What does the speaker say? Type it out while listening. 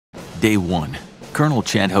Day 1. Colonel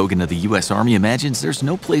Chad Hogan of the US Army imagines there's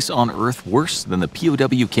no place on Earth worse than the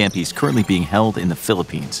POW camp he's currently being held in the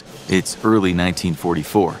Philippines. It's early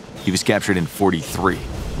 1944. He was captured in 43.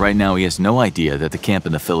 Right now, he has no idea that the camp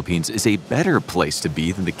in the Philippines is a better place to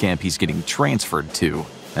be than the camp he's getting transferred to.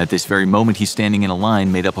 At this very moment, he's standing in a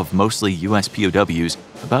line made up of mostly US POWs,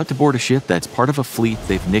 about to board a ship that's part of a fleet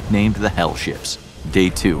they've nicknamed the Hell Ships. Day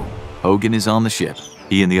 2. Hogan is on the ship.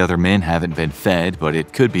 He and the other men haven't been fed, but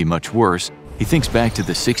it could be much worse. He thinks back to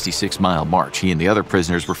the 66-mile march he and the other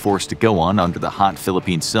prisoners were forced to go on under the hot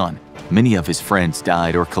Philippine sun. Many of his friends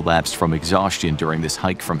died or collapsed from exhaustion during this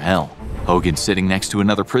hike from hell. Hogan's sitting next to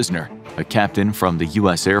another prisoner, a captain from the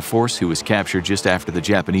US Air Force who was captured just after the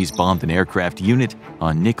Japanese bombed an aircraft unit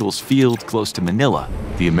on Nichols Field close to Manila.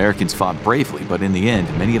 The Americans fought bravely, but in the end,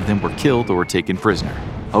 many of them were killed or taken prisoner.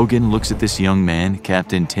 Hogan looks at this young man,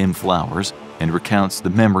 Captain Tim Flowers, and recounts the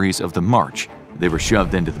memories of the march. They were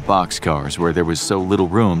shoved into the boxcars where there was so little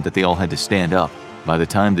room that they all had to stand up. By the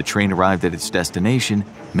time the train arrived at its destination,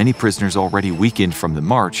 many prisoners already weakened from the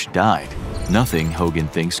march died. Nothing, Hogan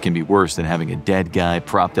thinks, can be worse than having a dead guy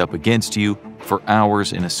propped up against you for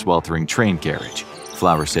hours in a sweltering train carriage.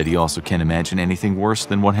 Flowers said he also can't imagine anything worse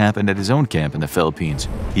than what happened at his own camp in the Philippines.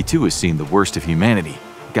 He too has seen the worst of humanity.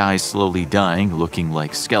 Guys slowly dying, looking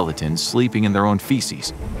like skeletons, sleeping in their own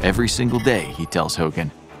feces. Every single day, he tells Hogan,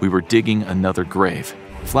 we were digging another grave.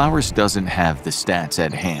 Flowers doesn't have the stats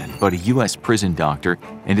at hand, but a U.S. prison doctor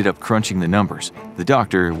ended up crunching the numbers. The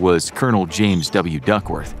doctor was Colonel James W.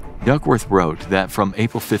 Duckworth. Duckworth wrote that from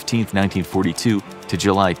April 15, 1942 to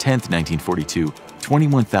July 10, 1942,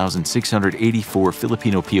 21,684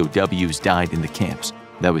 Filipino POWs died in the camps.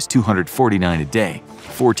 That was 249 a day.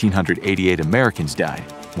 1,488 Americans died,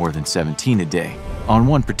 more than 17 a day. On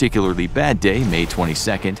one particularly bad day, May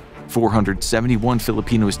 22nd, 471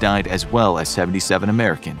 Filipinos died as well as 77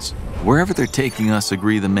 Americans. Wherever they're taking us,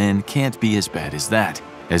 agree the men, can't be as bad as that.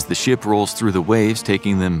 As the ship rolls through the waves,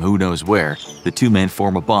 taking them who knows where, the two men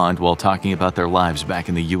form a bond while talking about their lives back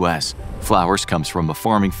in the U.S. Flowers comes from a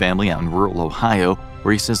farming family out in rural Ohio,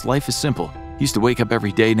 where he says life is simple. He used to wake up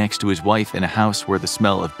every day next to his wife in a house where the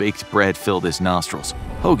smell of baked bread filled his nostrils.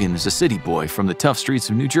 Hogan is a city boy from the tough streets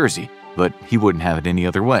of New Jersey, but he wouldn't have it any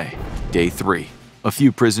other way. Day 3. A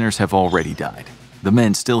few prisoners have already died. The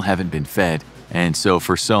men still haven't been fed, and so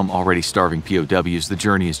for some already starving POWs, the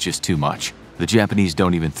journey is just too much. The Japanese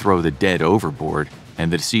don't even throw the dead overboard,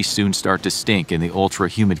 and the deceased soon start to stink in the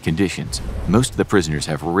ultra-humid conditions. Most of the prisoners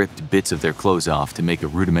have ripped bits of their clothes off to make a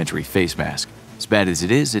rudimentary face mask. As bad as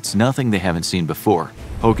it is, it's nothing they haven't seen before.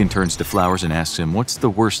 Hogan turns to Flowers and asks him, what's the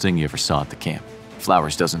worst thing you ever saw at the camp?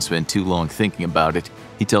 Flowers doesn't spend too long thinking about it.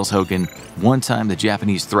 He tells Hogan, one time the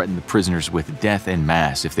Japanese threatened the prisoners with death en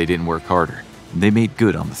masse if they didn't work harder. They made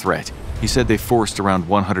good on the threat. He said they forced around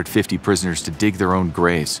 150 prisoners to dig their own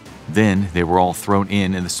graves. Then they were all thrown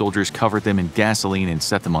in and the soldiers covered them in gasoline and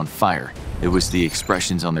set them on fire. It was the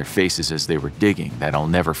expressions on their faces as they were digging that I'll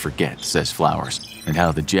never forget, says Flowers, and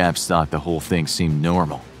how the Japs thought the whole thing seemed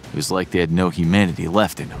normal. It was like they had no humanity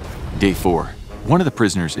left in them. Day 4. One of the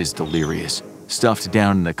prisoners is delirious. Stuffed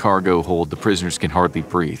down in the cargo hold, the prisoners can hardly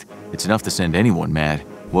breathe. It's enough to send anyone mad.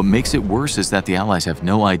 What makes it worse is that the Allies have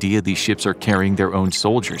no idea these ships are carrying their own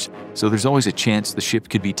soldiers, so there's always a chance the ship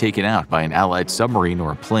could be taken out by an Allied submarine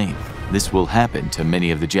or a plane. This will happen to many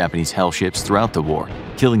of the Japanese Hell ships throughout the war,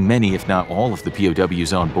 killing many if not all of the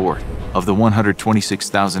POWs on board. Of the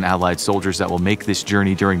 126,000 Allied soldiers that will make this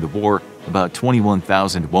journey during the war, about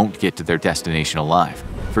 21,000 won't get to their destination alive.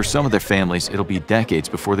 For some of their families, it'll be decades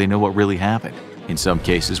before they know what really happened. In some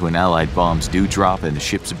cases, when Allied bombs do drop and the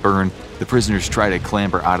ships burn, the prisoners try to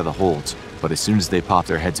clamber out of the holds, but as soon as they pop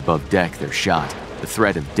their heads above deck, they're shot. The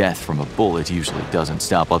threat of death from a bullet usually doesn't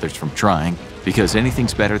stop others from trying, because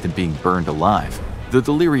anything's better than being burned alive. The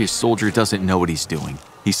delirious soldier doesn't know what he's doing.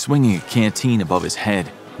 He's swinging a canteen above his head.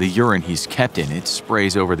 The urine he's kept in it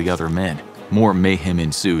sprays over the other men. More mayhem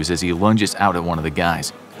ensues as he lunges out at one of the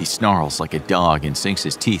guys. He snarls like a dog and sinks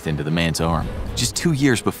his teeth into the man's arm. Just 2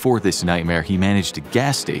 years before this nightmare, he managed a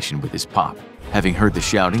gas station with his pop. Having heard the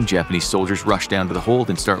shouting, Japanese soldiers rush down to the hold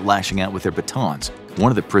and start lashing out with their batons.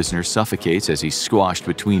 One of the prisoners suffocates as he's squashed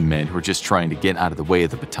between men who are just trying to get out of the way of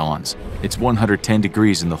the batons. It's 110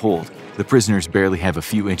 degrees in the hold. The prisoners barely have a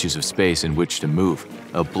few inches of space in which to move.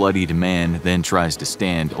 A bloodied man then tries to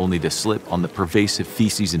stand, only to slip on the pervasive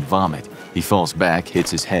feces and vomit. He falls back, hits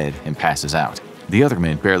his head, and passes out. The other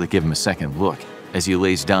men barely give him a second look as he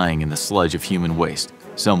lays dying in the sludge of human waste.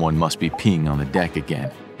 Someone must be peeing on the deck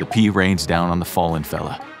again. The pee rains down on the fallen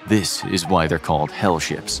fella. This is why they're called Hell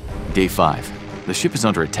Ships. Day 5. The ship is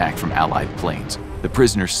under attack from Allied planes. The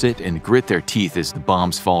prisoners sit and grit their teeth as the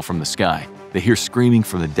bombs fall from the sky. They hear screaming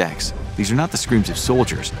from the decks. These are not the screams of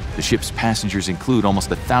soldiers. The ship's passengers include almost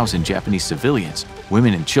 1,000 Japanese civilians.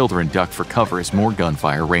 Women and children duck for cover as more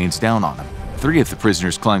gunfire rains down on them. 3 of the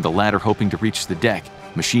prisoners climb the ladder hoping to reach the deck.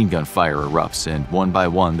 Machine gun fire erupts, and one by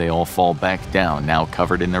one they all fall back down, now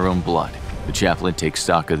covered in their own blood. The chaplain takes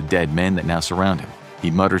stock of the dead men that now surround him.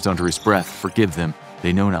 He mutters under his breath, "Forgive them,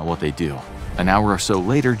 they know not what they do." An hour or so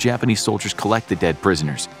later, Japanese soldiers collect the dead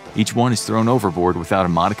prisoners. Each one is thrown overboard without a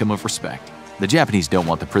modicum of respect. The Japanese don't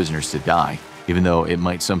want the prisoners to die, even though it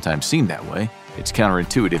might sometimes seem that way. It's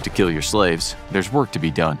counterintuitive to kill your slaves. There's work to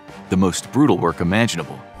be done, the most brutal work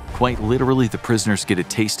imaginable. Quite literally, the prisoners get a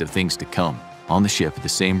taste of things to come. On the ship, the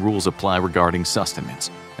same rules apply regarding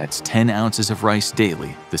sustenance. That's 10 ounces of rice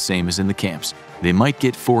daily, the same as in the camps. They might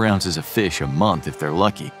get 4 ounces of fish a month if they're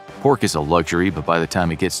lucky. Pork is a luxury, but by the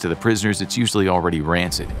time it gets to the prisoners, it's usually already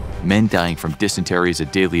rancid. Men dying from dysentery is a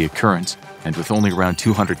daily occurrence, and with only around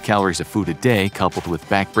 200 calories of food a day, coupled with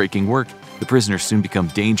backbreaking work, the prisoners soon become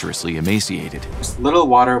dangerously emaciated. Little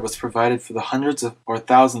water was provided for the hundreds or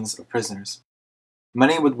thousands of prisoners.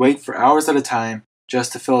 Many would wait for hours at a time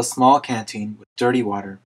just to fill a small canteen with dirty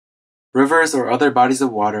water. Rivers or other bodies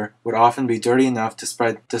of water would often be dirty enough to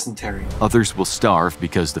spread dysentery. Others will starve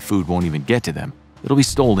because the food won't even get to them. It'll be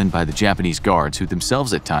stolen by the Japanese guards, who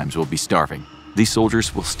themselves at times will be starving. These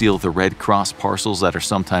soldiers will steal the Red Cross parcels that are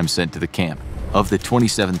sometimes sent to the camp. Of the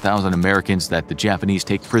 27,000 Americans that the Japanese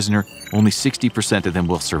take prisoner, only 60% of them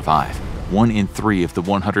will survive. 1 in 3 of the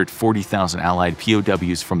 140,000 Allied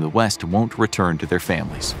POWs from the West won't return to their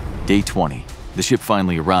families. Day 20. The ship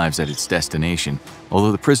finally arrives at its destination,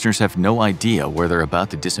 although the prisoners have no idea where they're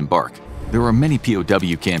about to disembark. There are many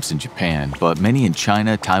POW camps in Japan, but many in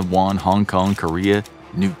China, Taiwan, Hong Kong, Korea,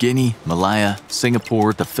 New Guinea, Malaya,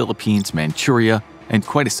 Singapore, the Philippines, Manchuria, and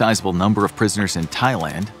quite a sizable number of prisoners in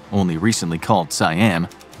Thailand, only recently called Siam,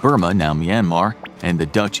 Burma, now Myanmar, and the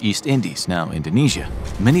Dutch East Indies, now Indonesia.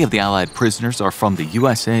 Many of the Allied prisoners are from the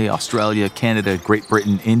USA, Australia, Canada, Great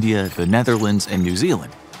Britain, India, the Netherlands, and New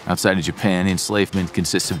Zealand. Outside of Japan, enslavement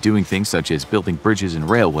consists of doing things such as building bridges and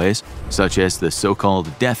railways, such as the so-called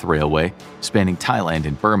Death Railway, spanning Thailand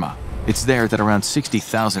and Burma. It's there that around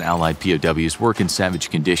 60,000 Allied POWs work in savage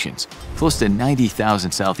conditions. Close to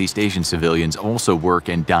 90,000 Southeast Asian civilians also work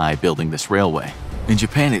and die building this railway. In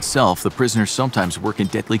Japan itself, the prisoners sometimes work in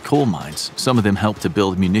deadly coal mines. Some of them help to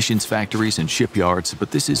build munitions factories and shipyards,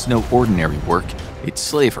 but this is no ordinary work. It's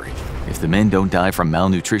slavery. If the men don't die from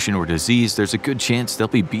malnutrition or disease, there's a good chance they'll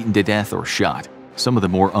be beaten to death or shot. Some of the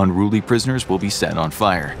more unruly prisoners will be set on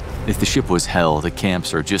fire. If the ship was hell, the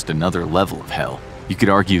camps are just another level of hell. You could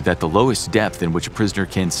argue that the lowest depth in which a prisoner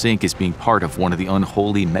can sink is being part of one of the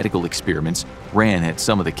unholy medical experiments ran at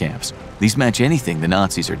some of the camps. These match anything the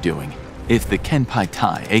Nazis are doing. If the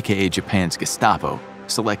Kenpai-Tai, aka Japan's Gestapo,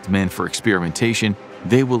 select men for experimentation,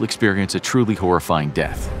 they will experience a truly horrifying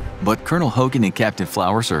death. But Colonel Hogan and Captain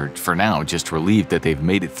Flowers are, for now, just relieved that they've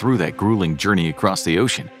made it through that grueling journey across the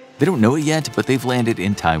ocean. They don't know it yet, but they've landed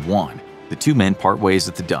in Taiwan. The 2 men part ways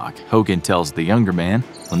at the dock. Hogan tells the younger man,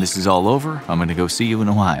 "When this is all over, I'm gonna go see you in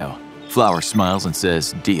Ohio." Flowers smiles and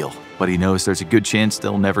says, "Deal," but he knows there's a good chance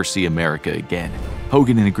they'll never see America again.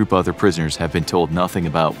 Hogan and a group of other prisoners have been told nothing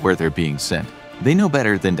about where they're being sent. They know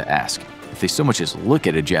better than to ask. If they so much as look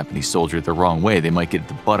at a Japanese soldier the wrong way, they might get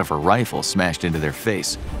the butt of a rifle smashed into their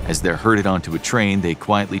face. As they're herded onto a train, they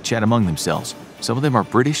quietly chat among themselves. Some of them are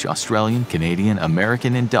British, Australian, Canadian,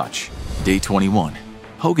 American, and Dutch. Day 21.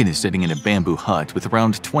 Hogan is sitting in a bamboo hut with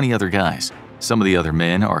around 20 other guys. Some of the other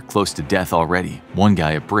men are close to death already. One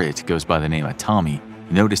guy, a Brit, goes by the name of Tommy,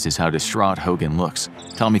 notices how distraught Hogan looks.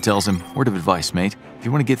 Tommy tells him, "Word of advice, mate. If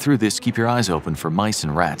you want to get through this, keep your eyes open for mice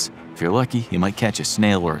and rats. If you're lucky, you might catch a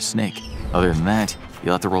snail or a snake. Other than that,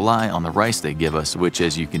 you'll have to rely on the rice they give us, which,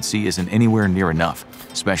 as you can see, isn't anywhere near enough,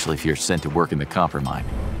 especially if you're sent to work in the copper mine."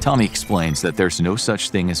 Tommy explains that there's no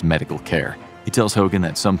such thing as medical care. He tells Hogan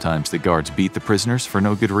that sometimes the guards beat the prisoners for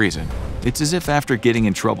no good reason. It's as if after getting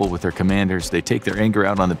in trouble with their commanders, they take their anger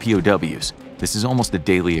out on the POWs. This is almost a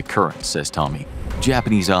daily occurrence, says Tommy.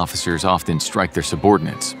 Japanese officers often strike their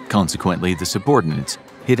subordinates. Consequently, the subordinates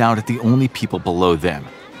hit out at the only people below them,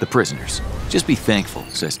 the prisoners. "Just be thankful,"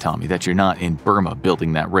 says Tommy, "that you're not in Burma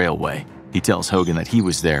building that railway." He tells Hogan that he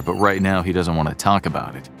was there, but right now he doesn't want to talk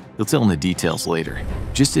about it. He'll tell him the details later.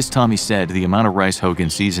 Just as Tommy said, the amount of rice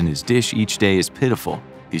Hogan sees in his dish each day is pitiful.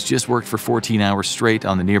 He's just worked for 14 hours straight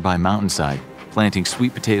on the nearby mountainside, planting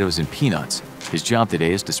sweet potatoes and peanuts. His job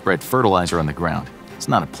today is to spread fertilizer on the ground. It's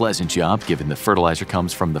not a pleasant job, given the fertilizer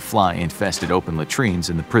comes from the fly-infested open latrines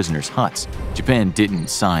in the prisoners' huts. Japan didn't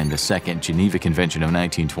sign the Second Geneva Convention of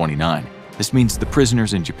 1929. This means the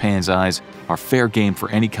prisoners in Japan's eyes are fair game for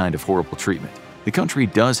any kind of horrible treatment. The country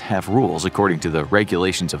does have rules according to the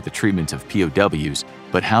regulations of the treatment of POWs,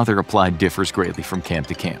 but how they're applied differs greatly from camp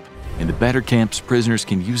to camp. In the better camps, prisoners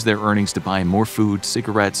can use their earnings to buy more food,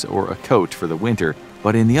 cigarettes, or a coat for the winter,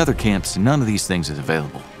 but in the other camps, none of these things is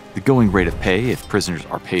available. The going rate of pay, if prisoners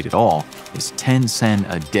are paid at all, is 10 sen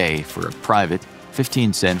a day for a private,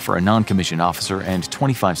 15 sen for a non-commissioned officer, and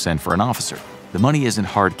 25 sen for an officer. The money isn't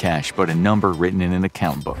hard cash, but a number written in an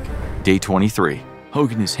account book. Day 23.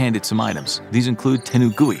 Hogan is handed some items. These include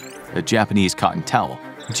tenugui, a Japanese cotton towel,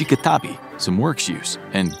 jikatabi, some work shoes,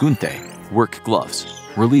 and gunte, work gloves.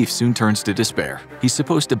 Relief soon turns to despair. He's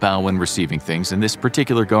supposed to bow when receiving things, and this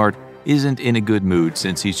particular guard isn't in a good mood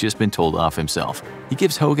since he's just been told off himself. He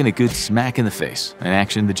gives Hogan a good smack in the face, an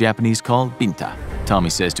action the Japanese call binta. Tommy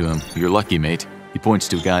says to him, "You're lucky, mate." He points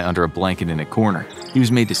to a guy under a blanket in a corner. He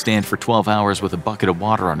was made to stand for 12 hours with a bucket of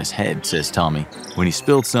water on his head, says Tommy. When he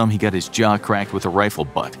spilled some, he got his jaw cracked with a rifle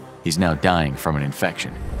butt. He's now dying from an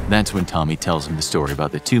infection. That's when Tommy tells him the story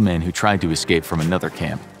about the two men who tried to escape from another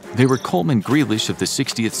camp. They were Coleman Grealish of the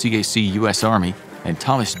 60th CAC U.S. Army and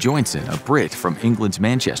Thomas Joinson, a Brit from England's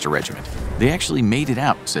Manchester Regiment. They actually made it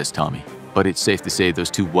out, says Tommy. But it's safe to say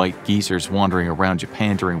those two white geezers wandering around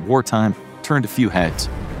Japan during wartime turned a few heads.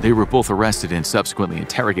 They were both arrested and subsequently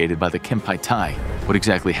interrogated by the Kempeitai. What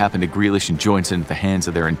exactly happened to Grealish and Joinson at the hands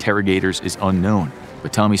of their interrogators is unknown,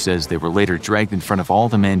 but Tommy says they were later dragged in front of all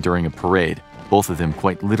the men during a parade, both of them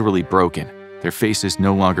quite literally broken. Their faces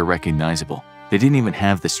no longer recognizable. They didn't even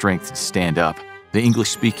have the strength to stand up. The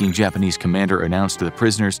English-speaking Japanese commander announced to the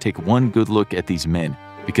prisoners, "Take one good look at these men,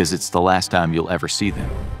 because it's the last time you'll ever see them."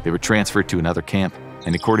 They were transferred to another camp,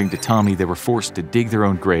 and according to Tommy, they were forced to dig their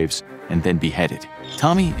own graves and then beheaded.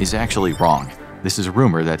 Tommy is actually wrong. This is a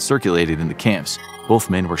rumor that circulated in the camps. Both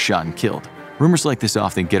men were shot and killed. Rumors like this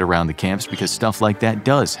often get around the camps because stuff like that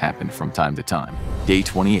does happen from time to time. Day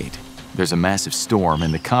 28. There's a massive storm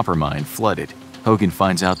and the copper mine flooded. Hogan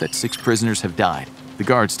finds out that 6 prisoners have died. The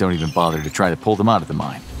guards don't even bother to try to pull them out of the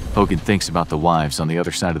mine. Hogan thinks about the wives on the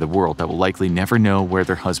other side of the world that will likely never know where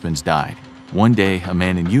their husbands died. One day, a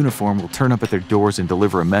man in uniform will turn up at their doors and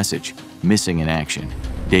deliver a message, "Missing in action."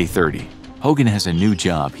 Day 30. Hogan has a new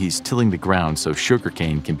job. He's tilling the ground so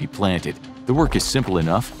sugarcane can be planted. The work is simple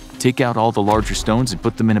enough. Take out all the larger stones and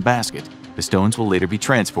put them in a basket. The stones will later be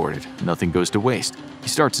transported. Nothing goes to waste. He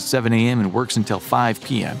starts at 7 a.m. and works until 5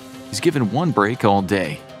 p.m. He's given one break all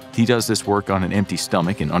day. He does this work on an empty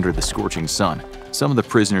stomach and under the scorching sun. Some of the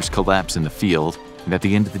prisoners collapse in the field, and at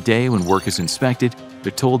the end of the day, when work is inspected,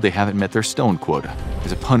 they're told they haven't met their stone quota.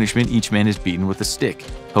 As a punishment, each man is beaten with a stick.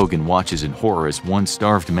 Hogan watches in horror as one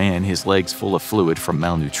starved man, his legs full of fluid from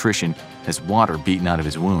malnutrition, has water beaten out of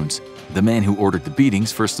his wounds. The man who ordered the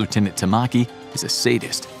beatings, First Lieutenant Tamaki, is a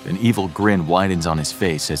sadist. An evil grin widens on his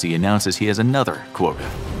face as he announces he has another quota.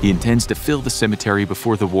 He intends to fill the cemetery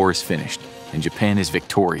before the war is finished, and Japan is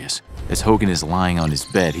victorious. As Hogan is lying on his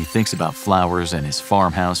bed, he thinks about Flowers and his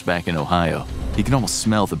farmhouse back in Ohio. He can almost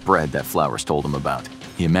smell the bread that Flowers told him about.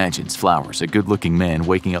 He imagines Flowers, a good-looking man,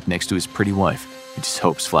 waking up next to his pretty wife. He just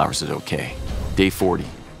hopes Flowers is okay. Day 40.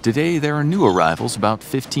 Today, there are new arrivals. About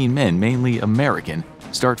 15 men, mainly American,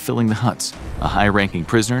 start filling the huts. A high-ranking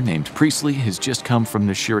prisoner named Priestley has just come from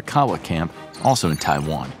the Shirakawa camp, also in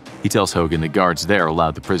Taiwan. He tells Hogan the guards there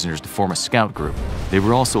allowed the prisoners to form a scout group. They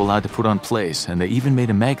were also allowed to put on plays, and they even made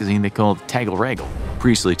a magazine they called Taggle Raggle.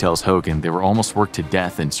 Priestley tells Hogan they were almost worked to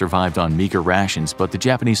death and survived on meager rations, but the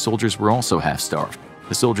Japanese soldiers were also half-starved.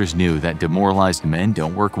 The soldiers knew that demoralized men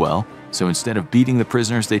don't work well, so instead of beating the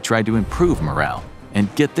prisoners, they tried to improve morale.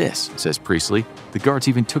 And get this, says Priestley, the guards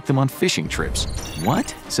even took them on fishing trips.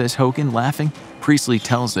 What? Says Hogan, laughing. Priestley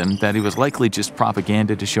tells them that it was likely just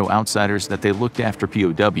propaganda to show outsiders that they looked after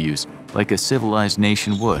POWs like a civilized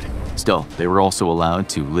nation would. Still, they were also allowed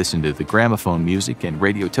to listen to the gramophone music and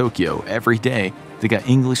Radio Tokyo every day. They got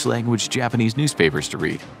English-language Japanese newspapers to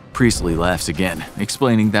read. Priestley laughs again,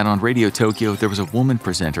 explaining that on Radio Tokyo there was a woman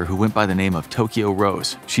presenter who went by the name of Tokyo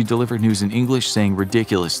Rose. She delivered news in English saying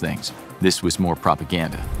ridiculous things. This was more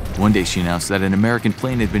propaganda. One day she announced that an American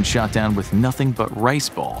plane had been shot down with nothing but rice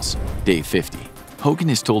balls. Day 50.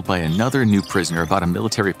 Hogan is told by another new prisoner about a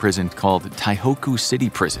military prison called Taihoku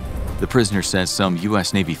City Prison. The prisoner says some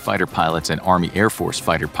U.S. Navy fighter pilots and Army Air Force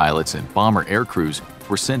fighter pilots and bomber air crews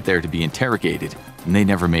were sent there to be interrogated, and they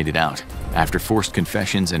never made it out. After forced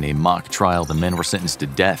confessions and a mock trial, the men were sentenced to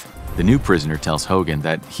death. The new prisoner tells Hogan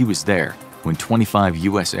that he was there when 25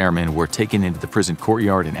 U.S. airmen were taken into the prison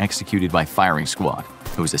courtyard and executed by firing squad.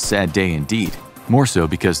 It was a sad day indeed, more so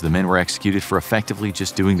because the men were executed for effectively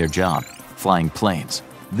just doing their job, flying planes.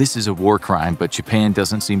 This is a war crime, but Japan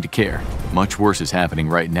doesn't seem to care. Much worse is happening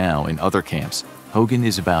right now in other camps. Hogan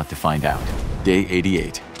is about to find out. Day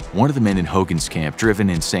 88. One of the men in Hogan's camp, driven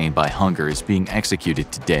insane by hunger, is being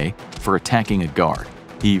executed today for attacking a guard.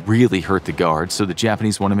 He really hurt the guard, so the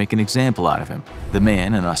Japanese want to make an example out of him. The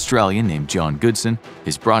man, an Australian named John Goodson,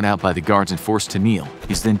 is brought out by the guards and forced to kneel.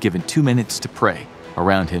 He's then given 2 minutes to pray.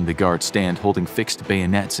 Around him, the guards stand holding fixed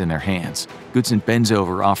bayonets in their hands. Goodson bends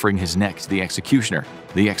over, offering his neck to the executioner.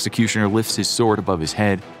 The executioner lifts his sword above his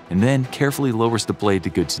head and then carefully lowers the blade to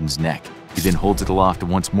Goodson's neck. He then holds it aloft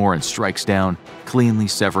once more and strikes down, cleanly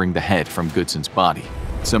severing the head from Goodson's body.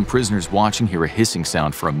 Some prisoners watching hear a hissing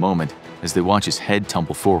sound for a moment as they watch his head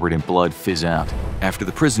tumble forward and blood fizz out. After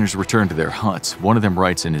the prisoners return to their huts, one of them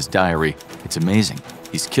writes in his diary, "It's amazing.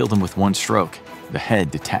 He's killed him with one stroke." The head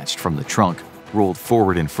detached from the trunk, rolled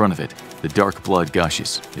forward in front of it. The dark blood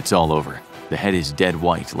gushes. It's all over. The head is dead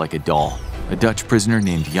white like a doll. A Dutch prisoner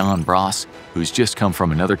named Jan Bras, who's just come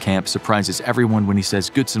from another camp, surprises everyone when he says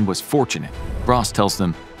Goodson was fortunate. Bras tells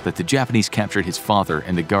them that the Japanese captured his father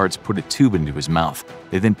and the guards put a tube into his mouth.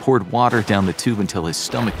 They then poured water down the tube until his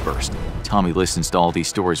stomach burst. Tommy listens to all these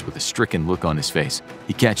stories with a stricken look on his face.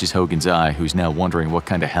 He catches Hogan's eye, who's now wondering what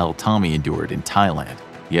kind of hell Tommy endured in Thailand.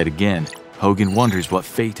 Yet again, Hogan wonders what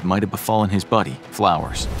fate might have befallen his buddy,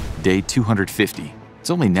 Flowers. Day 250. It's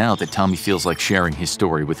only now that Tommy feels like sharing his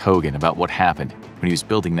story with Hogan about what happened when he was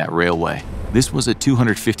building that railway. This was a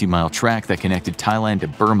 250-mile track that connected Thailand to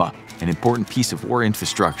Burma, an important piece of war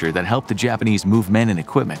infrastructure that helped the Japanese move men and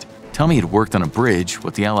equipment. Tommy had worked on a bridge,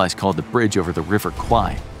 what the Allies called the bridge over the River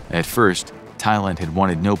Kwai. At first, Thailand had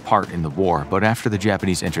wanted no part in the war, but after the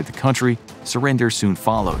Japanese entered the country, surrender soon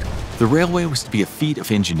followed. The railway was to be a feat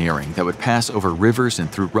of engineering that would pass over rivers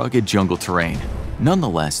and through rugged jungle terrain.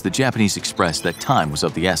 Nonetheless, the Japanese expressed that time was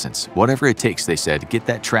of the essence. Whatever it takes, they said, to get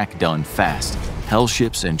that track done fast. Hell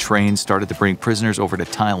ships and trains started to bring prisoners over to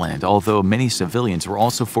Thailand, although many civilians were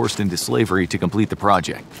also forced into slavery to complete the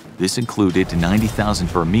project. This included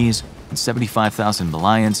 90,000 Burmese and 75,000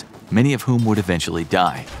 Malayans, many of whom would eventually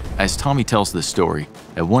die. As Tommy tells this story,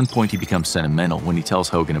 at one point he becomes sentimental when he tells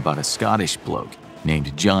Hogan about a Scottish bloke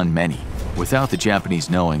named John Many. Without the Japanese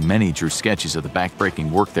knowing, Many drew sketches of the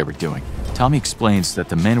backbreaking work they were doing. Tommy explains that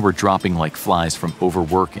the men were dropping like flies from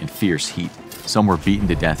overwork and fierce heat. Some were beaten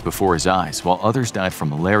to death before his eyes, while others died from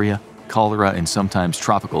malaria, cholera, and sometimes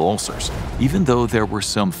tropical ulcers. Even though there were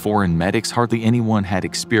some foreign medics, hardly anyone had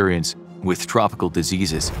experience with tropical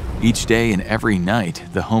diseases. Each day and every night,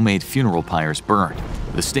 the homemade funeral pyres burned.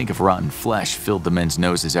 The stink of rotten flesh filled the men's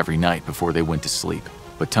noses every night before they went to sleep.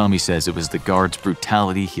 But Tommy says it was the guards'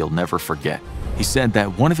 brutality he'll never forget. He said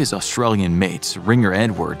that one of his Australian mates, Ringer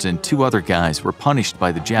Edwards, and 2 other guys were punished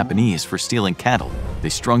by the Japanese for stealing cattle. They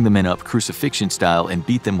strung the men up crucifixion style and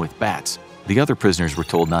beat them with bats. The other prisoners were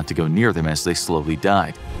told not to go near them as they slowly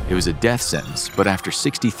died. It was a death sentence, but after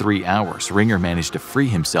 63 hours, Ringer managed to free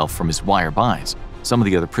himself from his wire binds. Some of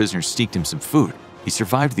the other prisoners sneaked him some food. He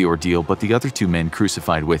survived the ordeal, but the other 2 men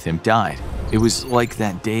crucified with him died. It was like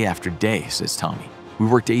that day after day, says Tommy. We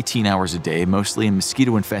worked 18 hours a day, mostly in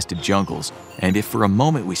mosquito-infested jungles, and if for a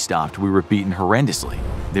moment we stopped, we were beaten horrendously.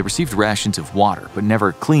 They received rations of water, but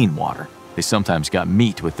never clean water. They sometimes got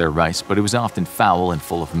meat with their rice, but it was often foul and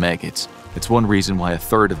full of maggots. It's one reason why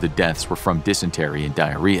 1/3 of the deaths were from dysentery and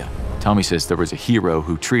diarrhea. Tommy says there was a hero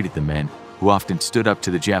who treated the men, who often stood up to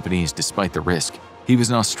the Japanese despite the risk. He was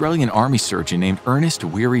an Australian army surgeon named Ernest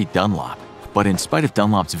Weary Dunlop. But in spite of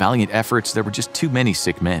Dunlop's valiant efforts, there were just too many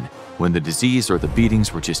sick men. When the disease or the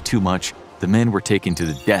beatings were just too much, the men were taken to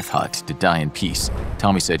the death hut to die in peace.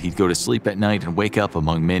 Tommy said he'd go to sleep at night and wake up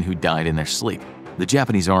among men who died in their sleep. The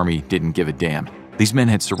Japanese army didn't give a damn. These men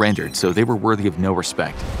had surrendered, so they were worthy of no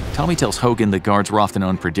respect. Tommy tells Hogan the guards were often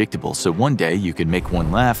unpredictable, so one day you could make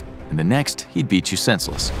one laugh, and the next he'd beat you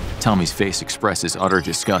senseless. Tommy's face expresses utter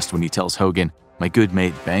disgust when he tells Hogan, "My good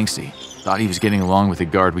mate Banksy thought he was getting along with a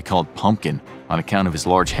guard we called Pumpkin on account of his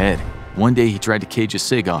large head. One day he tried to cage a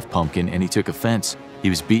cig off Pumpkin and he took offense. He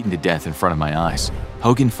was beaten to death in front of my eyes."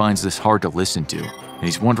 Hogan finds this hard to listen to, and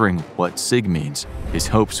he's wondering what cig means. His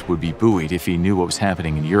hopes would be buoyed if he knew what was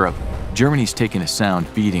happening in Europe. Germany's taken a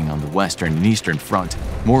sound beating on the Western and Eastern Front.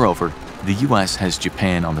 Moreover, the US has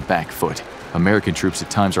Japan on the back foot. American troops at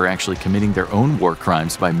times are actually committing their own war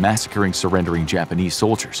crimes by massacring surrendering Japanese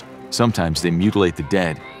soldiers. Sometimes they mutilate the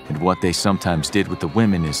dead, and what they sometimes did with the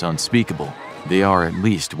women is unspeakable. They are at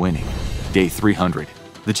least winning. Day 300.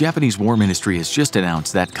 The Japanese War Ministry has just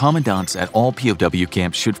announced that commandants at all POW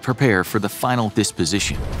camps should prepare for the final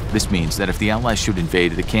disposition. This means that if the Allies should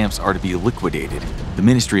invade, the camps are to be liquidated. The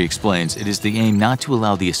ministry explains it is the aim not to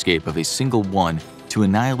allow the escape of a single one to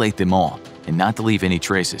annihilate them all. and not to leave any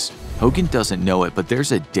traces. Hogan doesn't know it, but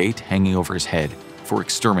there's a date hanging over his head for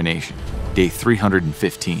extermination. Day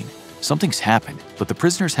 315. Something's happened, but the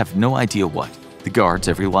prisoners have no idea what. The guards,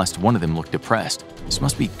 every last one of them, look depressed. This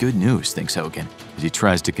must be good news, thinks Hogan, as he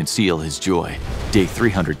tries to conceal his joy. Day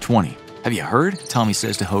 320. Have you heard? Tommy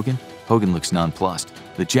says to Hogan. Hogan looks nonplussed.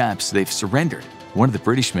 The Japs, they've surrendered. One of the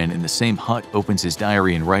British men in the same hut opens his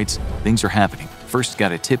diary and writes, "Things are happening. First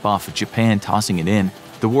got a tip off of Japan tossing it in.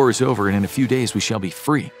 The war is over and in a few days we shall be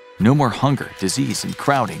free. No more hunger, disease, and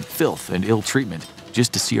crowding, filth, and ill treatment.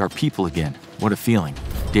 Just to see our people again. What a feeling."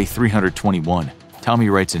 Day 321. Tommy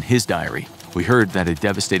writes in his diary, "We heard that a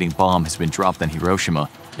devastating bomb has been dropped on Hiroshima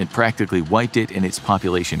and practically wiped it and its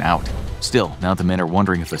population out. Still, now the men are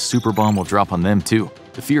wondering if a super bomb will drop on them too.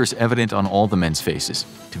 The fear is evident on all the men's faces,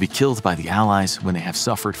 to be killed by the Allies when they have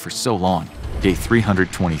suffered for so long." Day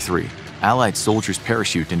 323. Allied soldiers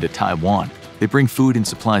parachute into Taiwan. They bring food and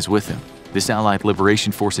supplies with them. This Allied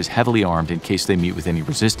liberation force is heavily armed in case they meet with any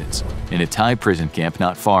resistance. In a Thai prison camp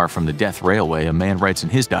not far from the death railway, a man writes in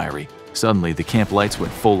his diary, "Suddenly the camp lights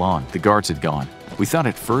went full on. The guards had gone. We thought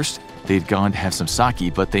at first they'd gone to have some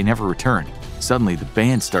sake, but they never returned. Suddenly the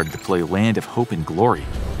band started to play Land of Hope and Glory."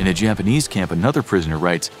 In a Japanese camp, another prisoner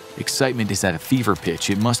writes, "Excitement is at a fever pitch.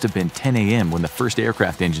 It must have been 10 a.m. when the first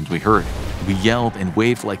aircraft engines we heard. We yelled and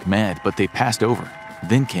waved like mad, but they passed over.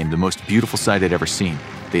 Then came the most beautiful sight I'd ever seen.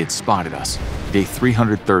 They had spotted us." Day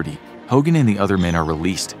 330. Hogan and the other men are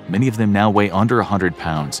released. Many of them now weigh under 100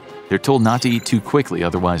 pounds. They're told not to eat too quickly,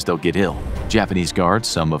 otherwise they'll get ill. Japanese guards,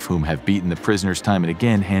 some of whom have beaten the prisoners time and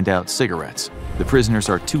again, hand out cigarettes. The prisoners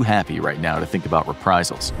are too happy right now to think about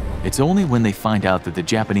reprisals. It's only when they find out that the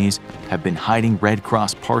Japanese have been hiding Red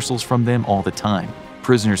Cross parcels from them all the time.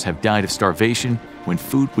 Prisoners have died of starvation when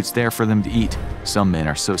food was there for them to eat. Some men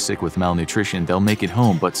are so sick with malnutrition they'll make it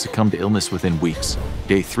home but succumb to illness within weeks.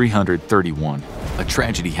 Day 331. A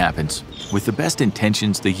tragedy happens. With the best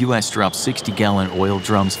intentions, the US drops 60-gallon oil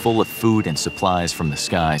drums full of food and supplies from the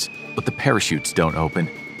skies, but the parachutes don't open.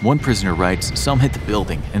 One prisoner writes, "Some hit the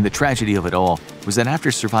building, and the tragedy of it all was that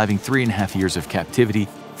after surviving 3.5 years of captivity,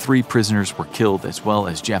 3 prisoners were killed as well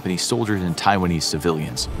as Japanese soldiers and Taiwanese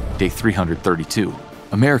civilians." Day 332.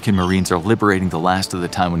 American Marines are liberating the last of the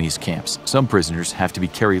Taiwanese camps. Some prisoners have to be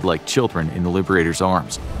carried like children in the liberator's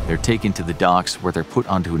arms. They're taken to the docks where they're put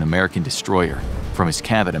onto an American destroyer. From his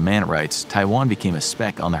cabin, a man writes, "Taiwan became a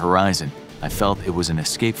speck on the horizon. I felt it was an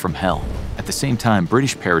escape from hell." At the same time,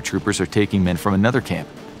 British paratroopers are taking men from another camp.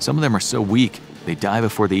 Some of them are so weak, they die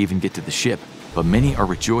before they even get to the ship, but many are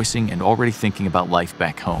rejoicing and already thinking about life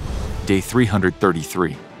back home. Day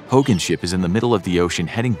 333. Hogan's ship is in the middle of the ocean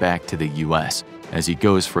heading back to the US. As he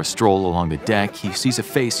goes for a stroll along the deck, he sees a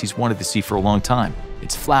face he's wanted to see for a long time.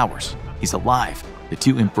 It's Flowers. He's alive. The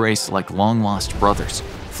two embrace like long-lost brothers.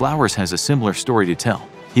 Flowers has a similar story to tell.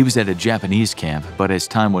 He was at a Japanese camp, but as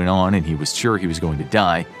time went on and he was sure he was going to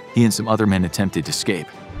die, he and some other men attempted to escape.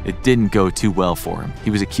 It didn't go too well for him. He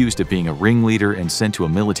was accused of being a ringleader and sent to a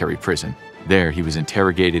military prison. There, he was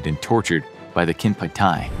interrogated and tortured by the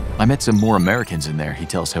Kinpaitai. "I met some more Americans in there," he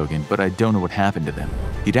tells Hogan, "but I don't know what happened to them."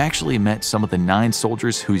 He'd actually met some of the 9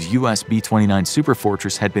 soldiers whose US B-29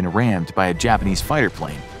 Superfortress had been rammed by a Japanese fighter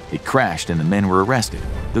plane. It crashed and the men were arrested.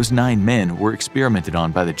 Those 9 men were experimented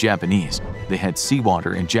on by the Japanese. They had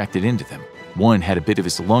seawater injected into them. One had a bit of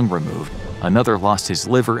his lung removed, another lost his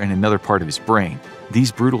liver and another part of his brain.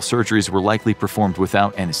 These brutal surgeries were likely performed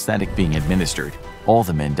without anesthetic being administered. All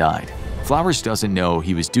the men died. Flowers doesn't know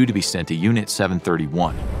he was due to be sent to Unit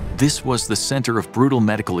 731. This was the center of brutal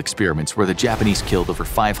medical experiments where the Japanese killed over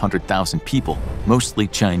 500,000 people, mostly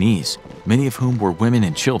Chinese, many of whom were women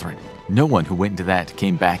and children. No one who went into that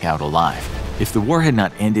came back out alive. If the war had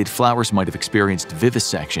not ended, Flowers might have experienced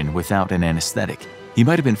vivisection without an anesthetic. He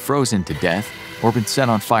might have been frozen to death or been set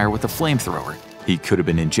on fire with a flamethrower. He could have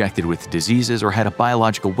been injected with diseases or had a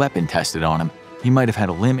biological weapon tested on him. He might have had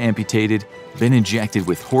a limb amputated, been injected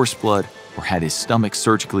with horse blood, or had his stomach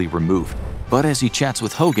surgically removed. But as he chats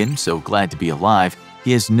with Hogan, so glad to be alive,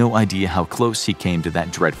 he has no idea how close he came to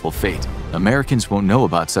that dreadful fate. Americans won't know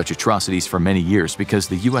about such atrocities for many years because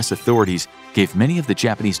the US authorities gave many of the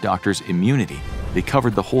Japanese doctors immunity. They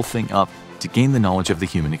covered the whole thing up to gain the knowledge of the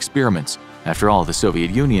human experiments. After all, the Soviet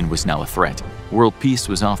Union was now a threat. World peace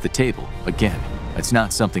was off the table, again. It's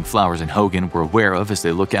not something Flowers and Hogan were aware of as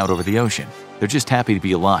they look out over the ocean. They're just happy to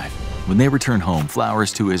be alive. When they return home,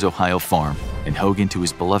 Flowers to his Ohio farm and Hogan to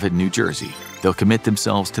his beloved New Jersey, they'll commit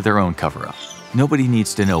themselves to their own cover-up. Nobody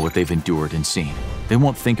needs to know what they've endured and seen. They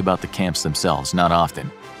won't think about the camps themselves, not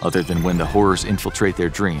often, other than when the horrors infiltrate their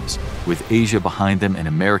dreams. With Asia behind them and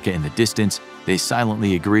America in the distance, they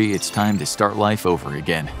silently agree it's time to start life over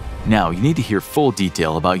again. Now, you need to hear full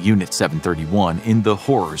detail about Unit 731 in The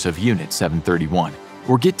Horrors of Unit 731,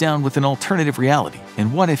 or get down with an alternative reality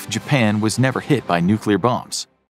and what if Japan was never hit by nuclear bombs.